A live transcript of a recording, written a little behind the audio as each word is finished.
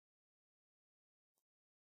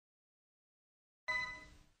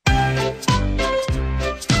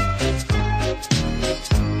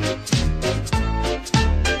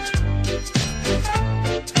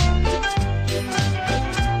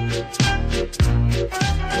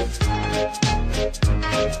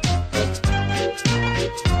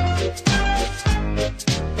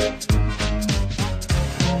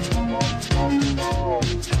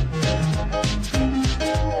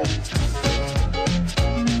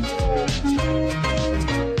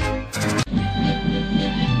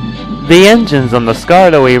The engines on the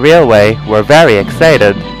Scarlowy Railway were very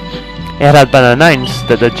excited. It had been announced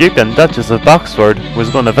that the Duke and Duchess of Boxford was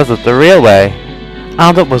going to visit the railway,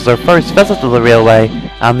 and it was their first visit to the railway,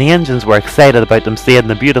 and the engines were excited about them seeing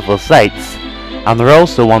the beautiful sights, and they're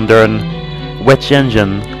also wondering which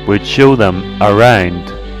engine would show them around.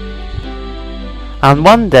 And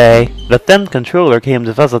one day, the Thin Controller came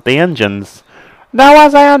to visit the engines. "Now,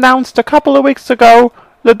 as I announced a couple of weeks ago,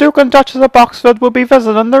 the Duke and Duchess of Boxford will be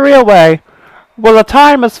visiting the railway. Well, the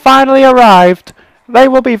time has finally arrived. They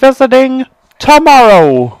will be visiting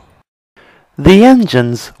tomorrow." The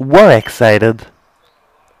engines were excited.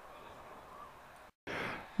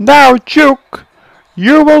 "Now, Duke,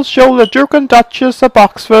 you will show the Duke and Duchess of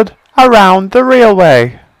Boxford around the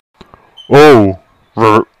railway." "Oh,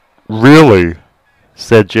 really?"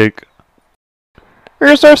 said Duke.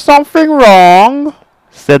 "Is there something wrong?"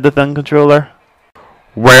 said the Thin Controller.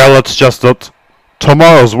 "Well, it's just that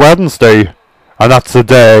tomorrow's Wednesday, and that's the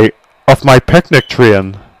day of my picnic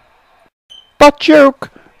train." "But Duke,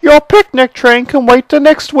 your picnic train can wait till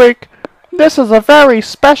next week. This is a very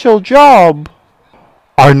special job."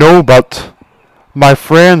 "I know, but my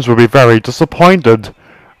friends will be very disappointed.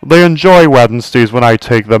 They enjoy Wednesdays when I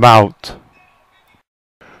take them out."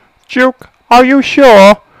 "Duke, are you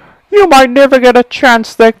sure? You might never get a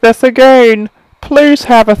chance like this again.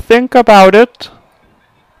 Please have a think about it."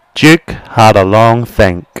 Duke had a long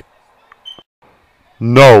think.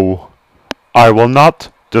 "No, I will not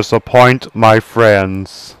disappoint my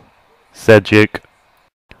friends," said Duke.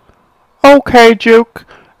 "Okay, Duke.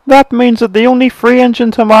 That means that the only free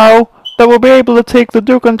engine tomorrow that will be able to take the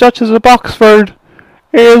Duke and Duchess of Boxford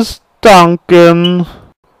is Duncan."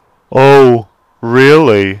 "Oh,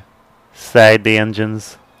 really?" sighed the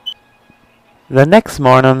engines. The next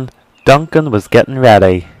morning, Duncan was getting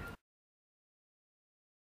ready.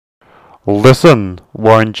 "Listen,"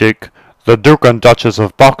 warned Duke. "The Duke and Duchess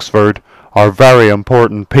of Boxford are very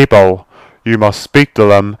important people. You must speak to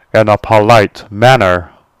them in a polite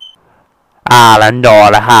manner." "I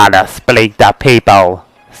know how to speak to people,"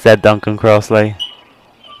 said Duncan crossly.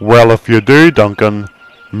 "Well, if you do, Duncan,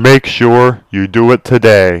 make sure you do it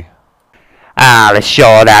today." "I'll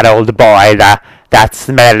show that old boy that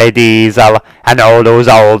smelly diesel and all those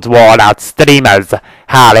old worn-out steamers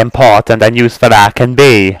how important and useful I can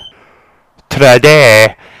be.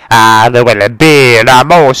 Today, I will be the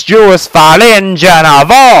most useful engine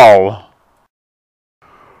of all."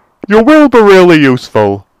 "You will be really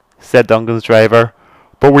useful," said Duncan's driver,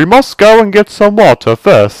 "but we must go and get some water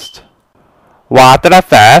first." "Water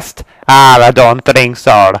first? I don't think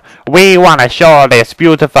so. We want to show this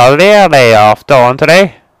beautiful railway off, don't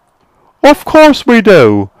we?" "Of course we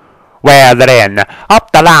do." "Well then,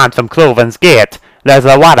 up the land from Cloven's Gate, there's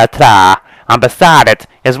a water trough, and beside it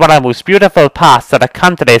is one of the most beautiful parts of the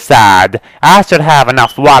countryside. I should have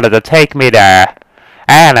enough water to take me there.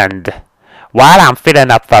 And while I'm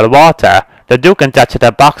filling up for water, the Duke and Duchess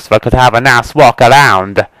of Boxford could have a nice walk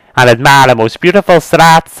around, and admire the most beautiful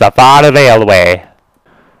sights of all the railway."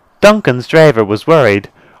 Duncan's driver was worried.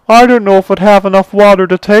 "I don't know if I'd have enough water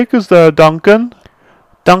to take us there, Duncan."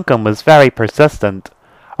 Duncan was very persistent.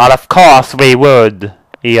 "Well, of course we would,"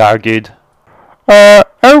 he argued.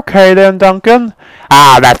 Okay then, Duncan."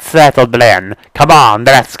 That's settled then. Come on,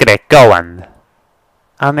 let's get it going."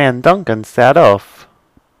 And then Duncan set off.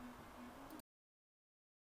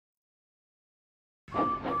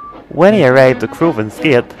 When he arrived at Cloven's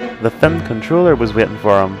Gate, the Thin Controller was waiting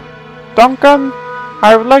for him. "Duncan,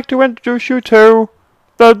 I would like to introduce you to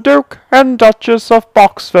the Duke and Duchess of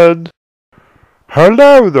Boxford."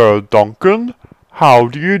 "Hello there, Duncan. How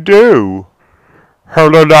do you do?"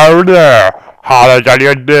 "Hello there. How do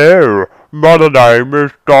you do? My name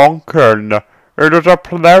is Duncan. It is a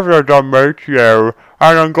pleasure to meet you,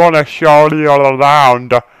 and I'm going to show you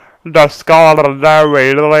around the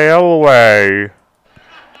Scarlowy Railway."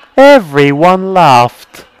 Everyone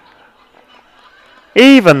laughed.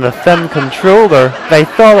 Even the Thin Controller. They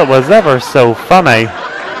thought it was ever so funny.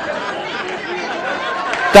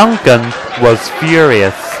 Duncan was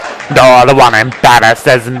furious. "No one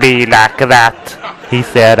embarrasses me like that," he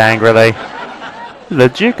said angrily. The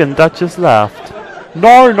Duke and Duchess laughed.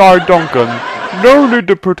 No, Duncan. No need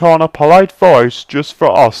to put on a polite voice just for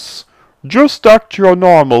us. Just act your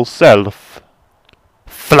normal self."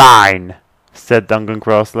 "Fine," said Duncan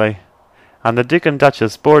crossly. And the Duke and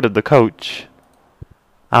Duchess boarded the coach.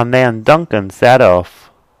 And then Duncan set off.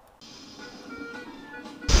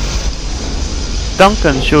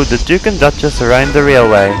 Duncan showed the Duke and Duchess around the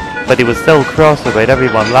railway, but he was still cross about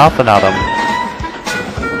everyone laughing at him.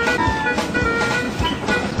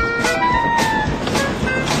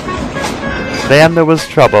 then there was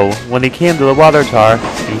trouble. When he came to the water tower,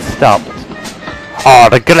 he stopped. Oh,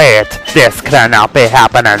 great! This cannot be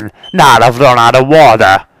happening. Now I've run out of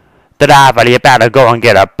water. Driver, you better go and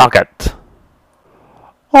get a bucket.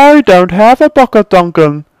 I don't have a bucket,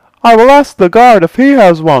 Duncan. I will ask the guard if he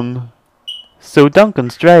has one. So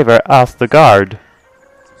Duncan's driver asked the guard,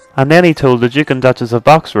 and then he told the Duke and Duchess of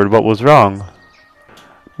Boxford what was wrong.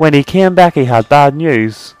 When he came back, he had bad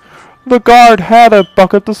news. The guard had a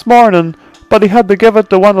bucket this morning, but he had to give it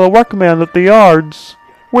to one of the workmen at the yards.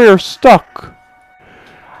 We're stuck.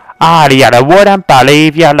 Oh, you wouldn't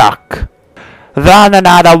believe your luck. Running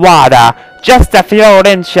out of water, just a few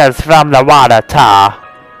inches from the water tower.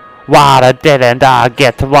 Why didn't I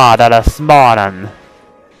get water this morning?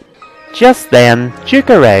 Just then, Duke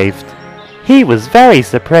arrived. He was very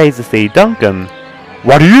surprised to see Duncan.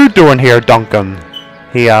 What are you doing here, Duncan?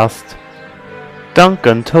 He asked.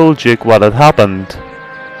 Duncan told Duke what had happened.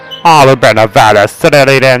 I've been a very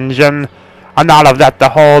silly engine, and all of that to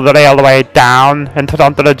hold the railway down in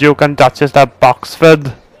front of the Duke and Duchess of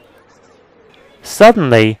Boxford.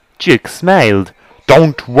 Suddenly, Duke smiled.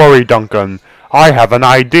 Don't worry, Duncan. I have an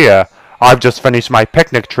idea. I've just finished my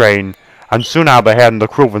picnic train, and soon I'll be heading to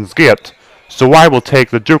Crovan's Gate, so I will take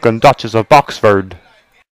the Duke and Duchess of Boxford.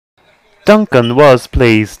 Duncan was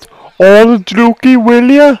pleased. Oh, Dukey, will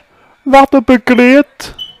ya? That'll be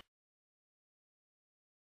great.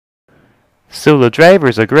 So the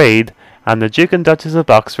drivers agreed, and the Duke and Duchess of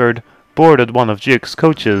Boxford boarded one of Duke's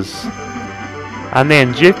coaches. And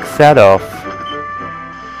then Duke set off.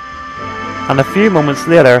 And a few moments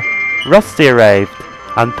later, Rusty arrived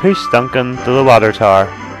and pushed Duncan to the water tower.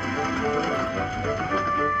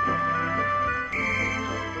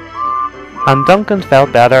 And Duncan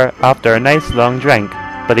felt better after a nice long drink,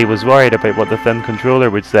 but he was worried about what the thin controller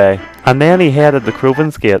would say. And then he headed to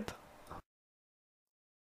Crovan's Gate.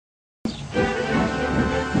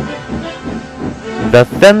 The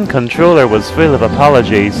thin controller was full of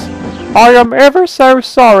apologies. I am ever so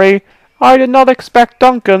sorry. I did not expect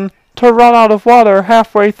Duncan to run out of water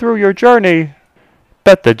halfway through your journey.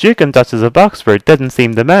 But the Duke and Duchess of Boxford didn't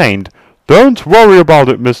seem to mind. Don't worry about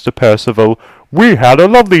it, Mr. Percival. We had a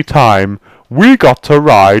lovely time. We got to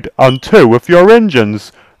ride on 2 of your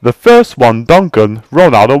engines. The first one, Duncan,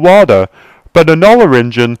 ran out of water, but another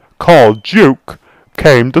engine, called Duke,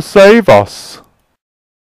 came to save us.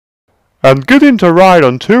 And getting to ride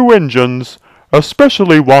on 2 engines,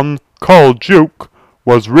 especially one called Duke,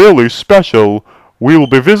 was really special. We will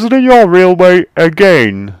be visiting your railway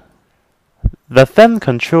again. The thin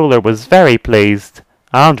controller was very pleased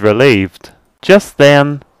and relieved. Just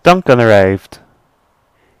then, Duncan arrived.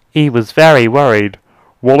 He was very worried.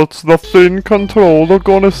 What's the thin controller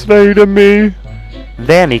gonna say to me?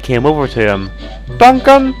 Then he came over to him.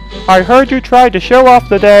 Duncan, I heard you tried to show off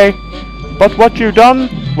today, but what you done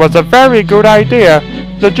was a very good idea.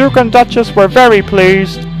 The Duke and Duchess were very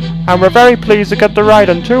pleased, and were very pleased to get to ride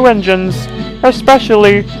on 2 engines,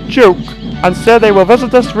 especially Duke, and said they will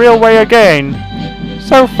visit this railway again.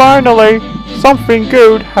 So finally, something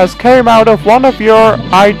good has came out of one of your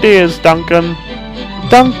ideas, Duncan.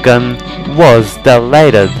 Duncan was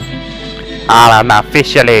delighted. I'm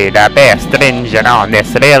officially the best engine on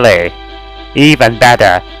this railway. Even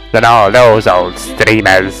better than all those old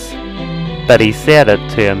steamers. But he said it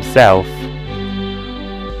to himself.